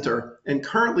Eczema Center and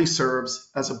currently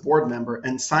serves as a board member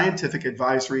and scientific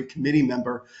advisory committee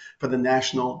member for the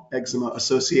National Eczema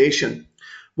Association.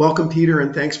 Welcome, Peter,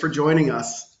 and thanks for joining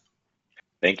us.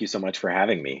 Thank you so much for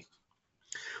having me.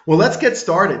 Well, let's get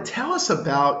started. Tell us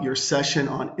about your session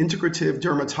on integrative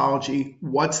dermatology.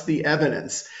 What's the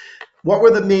evidence? What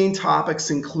were the main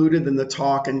topics included in the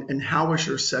talk, and how was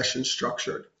your session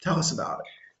structured? Tell us about it.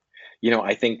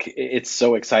 I think it's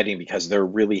so exciting because there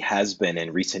really has been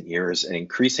in recent years an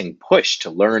increasing push to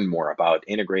learn more about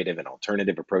integrative and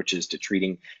alternative approaches to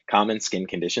treating common skin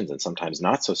conditions and sometimes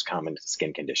not so common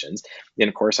skin conditions. And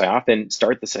of course, I often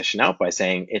start the session out by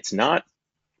saying it's not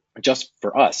just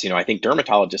for us. I think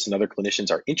dermatologists and other clinicians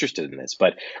are interested in this,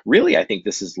 but really, I think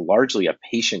this is largely a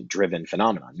patient-driven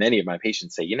phenomenon. Many of my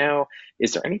patients say,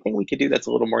 is there anything we could do that's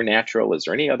a little more natural? Is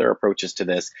there any other approaches to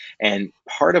this? And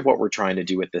part of what we're trying to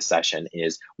do with this session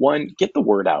is, one, get the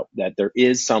word out that there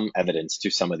is some evidence to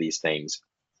some of these things.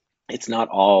 It's not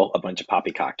all a bunch of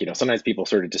poppycock. Sometimes people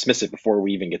sort of dismiss it before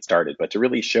we even get started, but to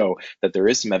really show that there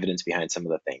is some evidence behind some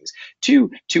of the things.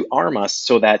 Two, to arm us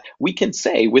so that we can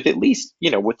say with at least,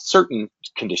 with certain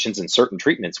conditions and certain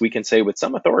treatments, we can say with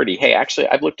some authority, hey, actually,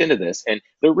 I've looked into this and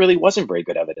there really wasn't very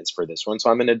good evidence for this one. So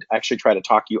I'm going to actually try to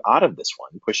talk you out of this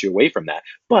one, push you away from that.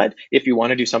 But if you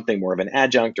want to do something more of an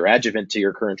adjunct or adjuvant to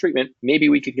your current treatment, maybe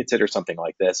we could consider something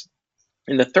like this.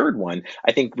 And the third one,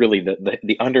 I think really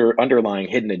the underlying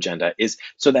hidden agenda is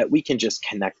so that we can just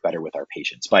connect better with our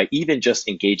patients by even just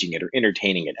engaging it or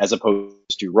entertaining it, as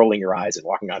opposed to rolling your eyes and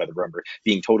walking out of the room or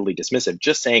being totally dismissive,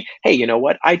 just saying, hey, you know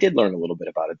what? I did learn a little bit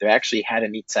about it. They actually had a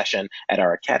neat session at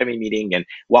our academy meeting. And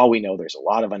while we know there's a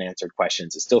lot of unanswered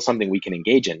questions, it's still something we can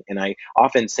engage in. And I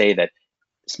often say that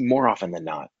more often than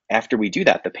not, after we do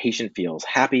that, the patient feels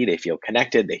happy, they feel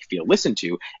connected, they feel listened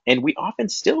to, and we often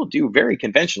still do very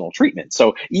conventional treatment.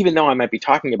 So even though I might be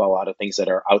talking about a lot of things that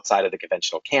are outside of the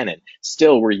conventional canon,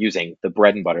 still we're using the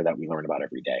bread and butter that we learn about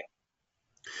every day.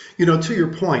 To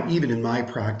your point, even in my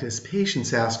practice,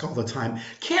 patients ask all the time,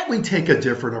 can't we take a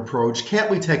different approach?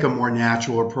 Can't we take a more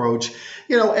natural approach?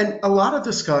 And a lot of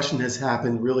discussion has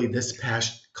happened really this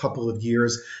past couple of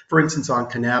years, for instance, on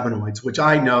cannabinoids, which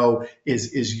I know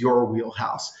is your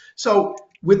wheelhouse. So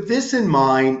with this in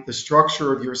mind, the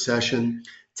structure of your session,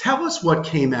 tell us what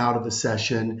came out of the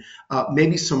session,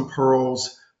 maybe some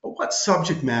pearls. What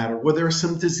subject matter? Were there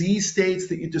some disease states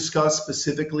that you discussed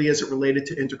specifically as it related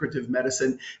to integrative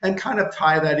medicine, and kind of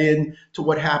tie that in to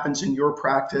what happens in your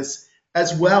practice,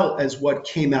 as well as what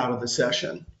came out of the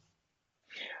session?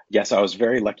 Yes, I was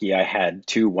very lucky. I had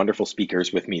two wonderful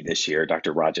speakers with me this year,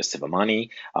 Dr. Raja Sivamani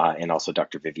and also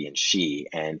Dr. Vivian Shi.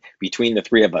 And between the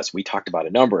three of us, we talked about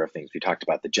a number of things. We talked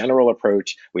about the general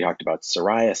approach. We talked about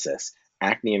psoriasis,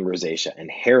 acne and rosacea,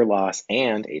 and hair loss,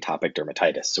 and atopic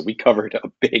dermatitis. So we covered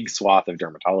a big swath of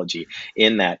dermatology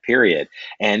in that period.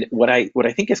 And what I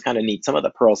think is kind of neat, some of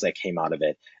the pearls that came out of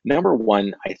it, number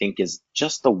one, I think, is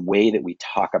just the way that we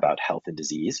talk about health and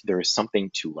disease. There is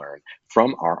something to learn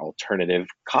from our alternative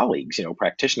colleagues,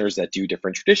 practitioners that do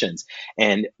different traditions.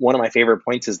 And one of my favorite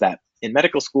points is that in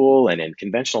medical school and in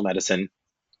conventional medicine,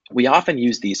 we often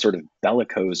use these sort of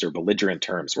bellicose or belligerent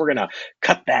terms. We're going to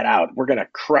cut that out. We're going to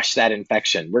crush that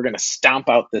infection. We're going to stomp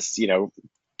out this,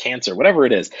 cancer, whatever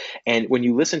it is. And when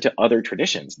you listen to other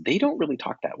traditions, they don't really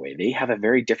talk that way. They have a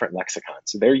very different lexicon.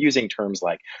 So they're using terms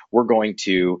like we're going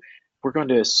to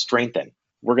strengthen.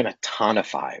 We're going to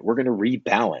tonify. We're going to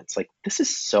rebalance. Like, this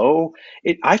is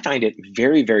I find it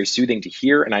very, very soothing to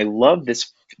hear. And I love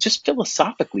this just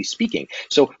philosophically speaking.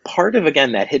 So part of,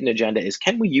 again, that hidden agenda is,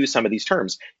 can we use some of these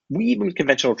terms? We even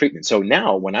conventional treatment. So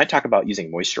now when I talk about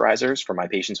using moisturizers for my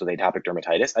patients with atopic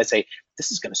dermatitis, I say,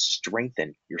 this is going to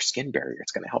strengthen your skin barrier.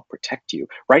 It's going to help protect you,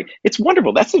 right? It's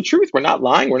wonderful. That's the truth. We're not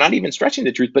lying. We're not even stretching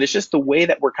the truth, but it's just the way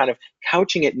that we're kind of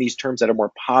couching it in these terms that are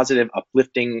more positive,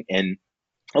 uplifting, and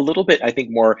a little bit, I think,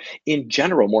 more in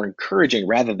general, more encouraging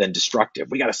rather than destructive.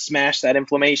 We got to smash that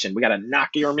inflammation. We got to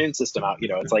knock your immune system out.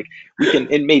 It's like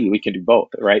and maybe we can do both,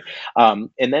 right? And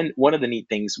then one of the neat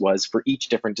things was, for each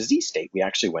different disease state, we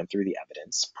actually went through the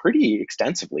evidence pretty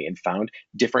extensively and found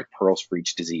different pearls for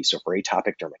each disease. So for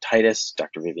atopic dermatitis,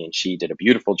 Dr. Vivian Shi did a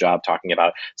beautiful job talking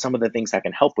about some of the things that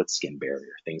can help with skin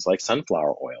barrier, things like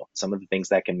sunflower oil, some of the things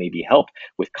that can maybe help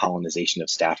with colonization of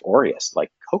Staph aureus,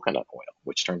 like coconut oil,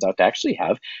 which turns out to actually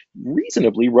have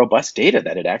reasonably robust data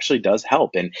that it actually does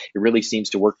help. And it really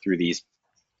seems to work through these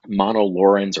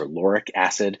monolaurins or lauric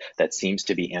acid that seems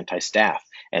to be anti-staph.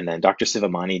 And then Dr.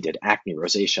 Sivamani did acne,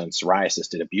 rosacea, and psoriasis,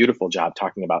 did a beautiful job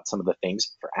talking about some of the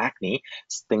things for acne,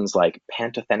 things like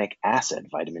pantothenic acid,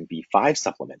 vitamin B5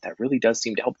 supplement that really does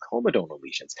seem to help comedonal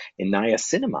lesions, and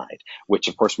niacinamide, which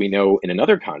of course we know in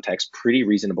another context, pretty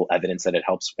reasonable evidence that it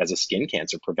helps as a skin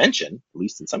cancer prevention, at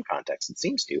least in some contexts it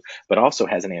seems to, but also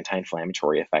has an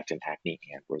anti-inflammatory effect in acne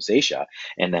and rosacea.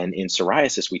 And then in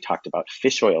psoriasis, we talked about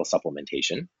fish oil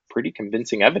supplementation, pretty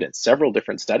convincing evidence. Several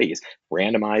different studies,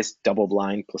 randomized,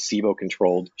 double-blind,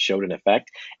 placebo-controlled, showed an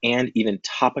effect, and even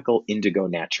topical indigo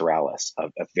naturalis, a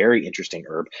very interesting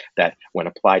herb that when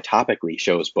applied topically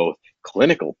shows both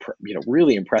clinical,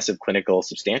 really impressive clinical,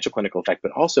 substantial clinical effect,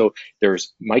 but also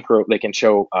they can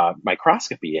show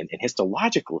microscopy and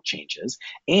histological changes,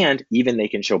 and even they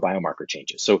can show biomarker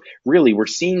changes. So really, we're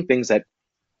seeing things that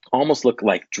almost look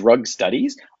like drug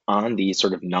studies on these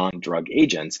sort of non-drug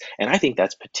agents. And I think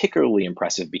that's particularly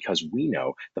impressive because we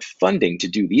know the funding to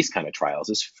do these kind of trials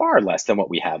is far less than what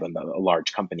we have, and a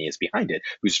large company is behind it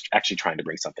who's actually trying to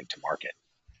bring something to market.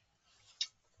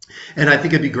 And I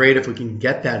think it'd be great if we can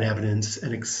get that evidence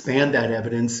and expand that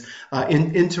evidence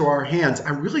into our hands. I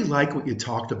really like what you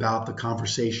talked about, the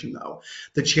conversation, though,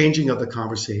 the changing of the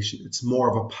conversation. It's more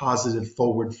of a positive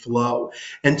forward flow.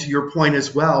 And to your point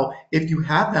as well, if you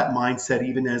have that mindset,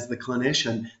 even as the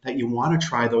clinician, that you want to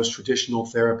try those traditional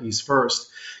therapies first,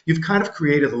 you've kind of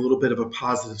created a little bit of a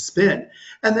positive spin.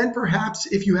 And then perhaps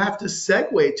if you have to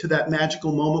segue to that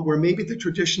magical moment where maybe the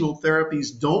traditional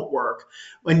therapies don't work,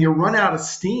 when you run out of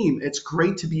steam, it's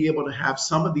great to be able to have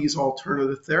some of these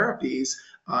alternative therapies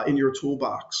in your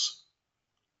toolbox.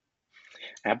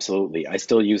 Absolutely. I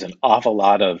still use an awful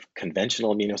lot of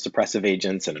conventional immunosuppressive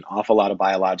agents and an awful lot of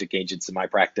biologic agents in my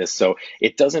practice. So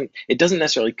it doesn't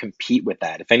necessarily compete with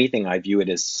that. If anything, I view it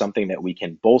as something that we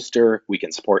can bolster, we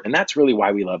can support. And that's really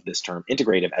why we love this term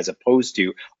integrative as opposed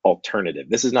to alternative.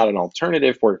 This is not an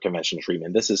alternative for conventional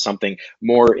treatment. This is something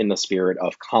more in the spirit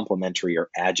of complementary or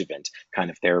adjuvant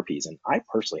kind of therapies. And I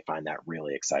personally find that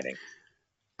really exciting.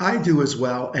 I do as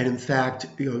well. And in fact,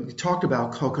 you talked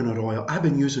about coconut oil. I've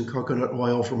been using coconut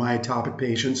oil for my atopic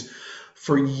patients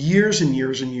for years and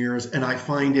years and years, and I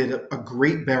find it a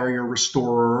great barrier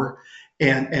restorer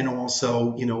and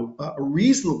also, a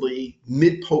reasonably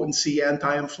mid-potency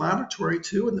anti-inflammatory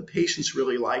too, and the patients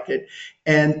really like it.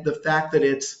 And the fact that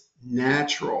it's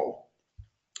natural,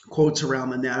 quotes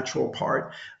around the natural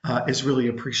part, is really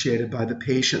appreciated by the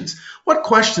patients. What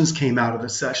questions came out of the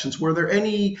sessions? Were there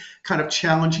any kind of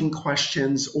challenging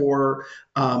questions or,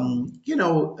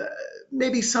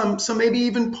 maybe maybe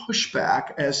even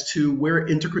pushback as to where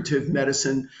integrative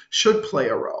medicine should play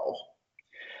a role?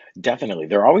 Definitely.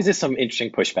 There always is some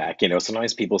interesting pushback.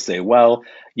 Sometimes people say, well,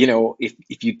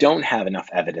 if you don't have enough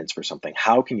evidence for something,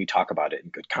 how can you talk about it in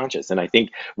good conscience? And I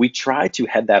think we try to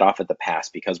head that off at the pass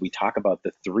because we talk about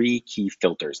the three key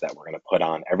filters that we're going to put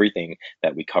on everything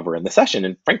that we cover in the session,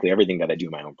 and frankly, everything that I do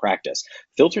in my own practice.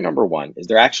 Filter number one is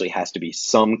there actually has to be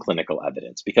some clinical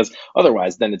evidence, because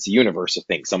otherwise then it's a universe of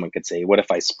things. Someone could say, what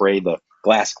if I spray the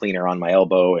glass cleaner on my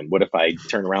elbow? And what if I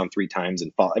turn around 3 times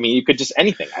and fall? I mean, you could just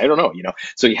anything. I don't know,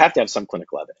 So you have to have some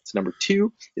clinical evidence. Number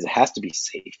two is it has to be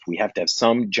safe. We have to have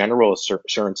some general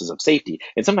assurances of safety.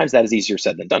 And sometimes that is easier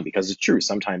said than done, because it's true.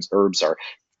 Sometimes herbs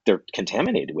they're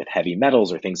contaminated with heavy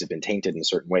metals or things have been tainted in a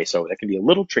certain way. So that can be a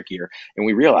little trickier. And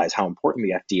we realize how important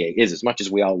the FDA is. As much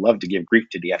as we all love to give grief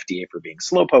to the FDA for being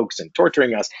slowpokes and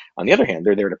torturing us, on the other hand,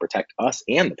 they're there to protect us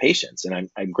and the patients. And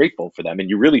I'm grateful for them. And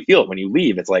you really feel it when you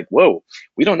leave. It's like, whoa,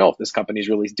 we don't know if this company is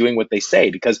really doing what they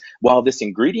say, because while this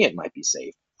ingredient might be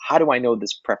safe, how do I know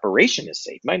this preparation is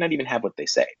safe? Might not even have what they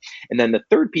say. And then the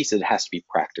third piece is it has to be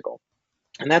practical.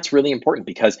 And that's really important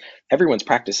because everyone's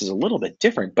practice is a little bit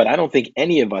different, but I don't think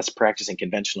any of us practicing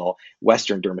conventional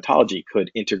Western dermatology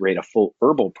could integrate a full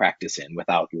herbal practice in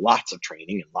without lots of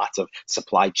training and lots of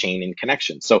supply chain and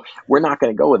connections. So we're not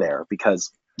going to go there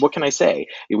because what can I say?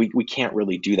 We can't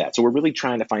really do that. So we're really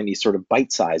trying to find these sort of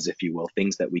bite size, if you will,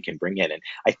 things that we can bring in. And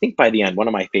I think by the end, one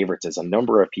of my favorites is a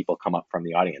number of people come up from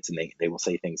the audience and they will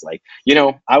say things like,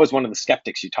 I was one of the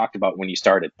skeptics you talked about when you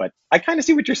started, but I kind of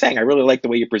see what you're saying. I really like the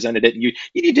way you presented it. And you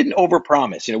didn't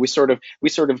overpromise. We sort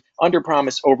of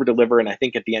underpromise, overdeliver. And I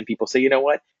think at the end, people say, you know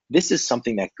what? This is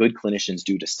something that good clinicians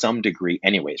do to some degree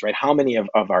anyways, right? How many of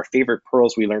our favorite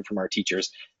pearls we learned from our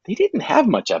teachers, they didn't have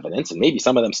much evidence, and maybe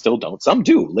some of them still don't. Some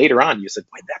do. Later on, you said,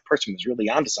 boy, that person was really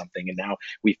onto something, and now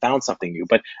we found something new.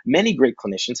 But many great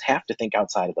clinicians have to think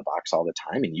outside of the box all the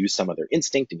time and use some of their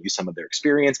instinct and use some of their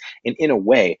experience. And in a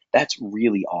way, that's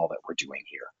really all that we're doing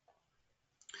here.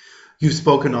 You've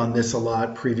spoken on this a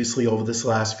lot previously over this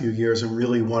last few years, and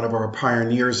really one of our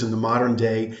pioneers in the modern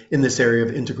day in this area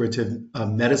of integrative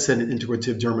medicine and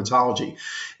integrative dermatology.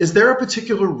 Is there a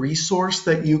particular resource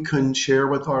that you can share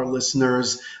with our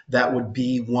listeners that would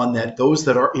be one that those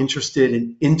that are interested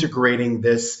in integrating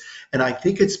this, and I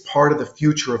think it's part of the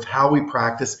future of how we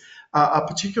practice, a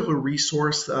particular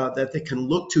resource that they can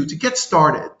look to get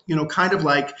started, kind of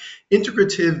like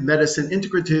integrative medicine,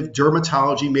 integrative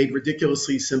dermatology made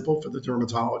ridiculously simple for the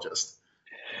dermatologist?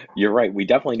 You're right. We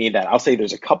definitely need that. I'll say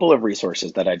there's a couple of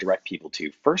resources that I direct people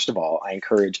to. First of all, I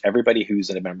encourage everybody who's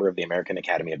a member of the American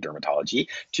Academy of Dermatology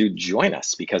to join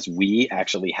us because we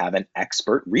actually have an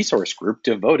expert resource group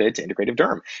devoted to integrative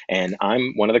derm. And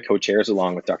I'm one of the co-chairs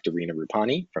along with Dr. Reena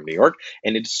Rupani from New York.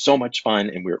 And it's so much fun.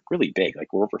 And we're really big.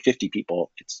 Like we're over 50 people.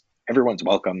 Everyone's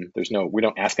welcome. We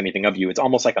don't ask anything of you. It's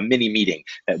almost like a mini meeting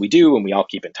that we do, and we all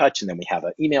keep in touch. And then we have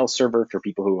an email server for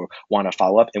people who want to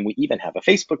follow up. And we even have a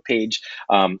Facebook page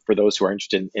for those who are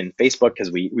interested in Facebook,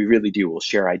 because we really do. We'll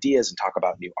share ideas and talk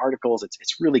about new articles.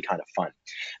 It's really kind of fun.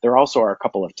 There also are a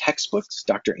couple of textbooks.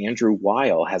 Dr. Andrew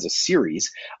Weil has a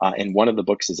series, and one of the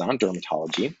books is on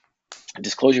dermatology.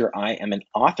 Disclosure, I am an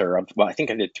author of, I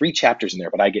think I did 3 chapters in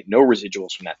there, but I get no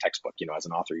residuals from that textbook. As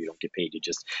an author, you don't get paid, you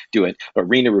just do it. But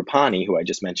Reena Rupani, who I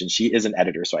just mentioned, she is an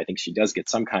editor, so I think she does get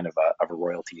some kind of a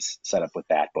royalties set up with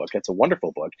that book. It's a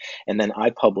wonderful book. And then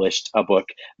I published a book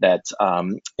that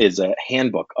is a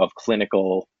handbook of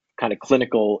clinical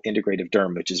integrative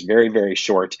derm, which is very, very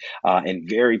short and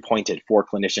very pointed for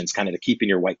clinicians, kind of to keep in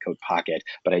your white coat pocket.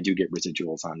 But I do get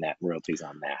residuals on that, royalties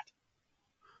on that.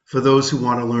 For those who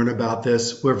want to learn about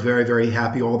this, we're very, very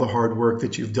happy all the hard work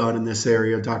that you've done in this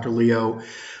area, Dr. Leo.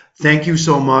 Thank you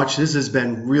so much. This has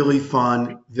been really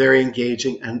fun, very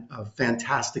engaging, and a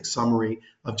fantastic summary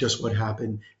of just what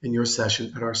happened in your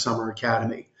session at our Summer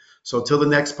Academy. So till the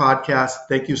next podcast,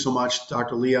 thank you so much,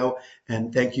 Dr. Leo,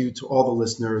 and thank you to all the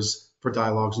listeners for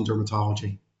Dialogues in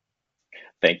Dermatology.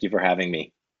 Thank you for having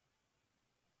me.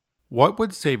 What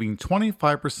would saving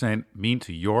 25% mean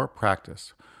to your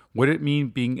practice? Would it mean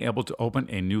being able to open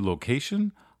a new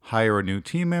location, hire a new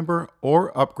team member,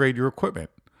 or upgrade your equipment?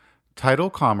 Title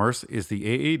Commerce is the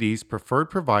AAD's preferred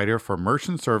provider for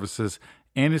merchant services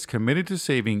and is committed to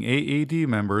saving AAD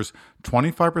members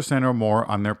 25% or more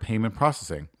on their payment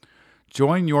processing.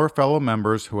 Join your fellow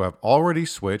members who have already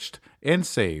switched and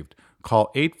saved.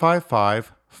 Call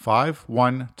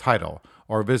 855-51-TITLE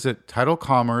or visit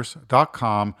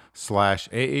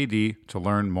titlecommerce.com/AAD to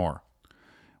learn more.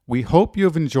 We hope you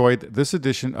have enjoyed this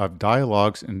edition of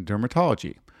Dialogues in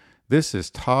Dermatology. This is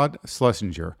Todd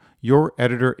Schlesinger, your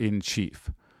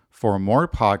editor-in-chief. For more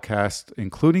podcasts,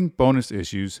 including bonus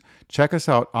issues, check us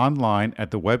out online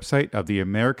at the website of the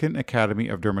American Academy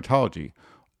of Dermatology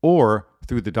or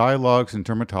through the Dialogues in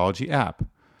Dermatology app.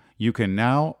 You can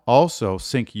now also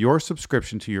sync your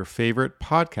subscription to your favorite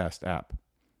podcast app.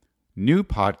 New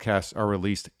podcasts are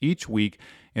released each week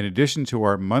in addition to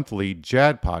our monthly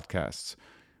JAD podcasts.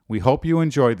 We hope you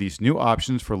enjoy these new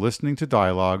options for listening to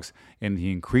dialogues and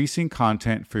the increasing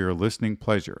content for your listening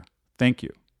pleasure. Thank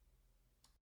you.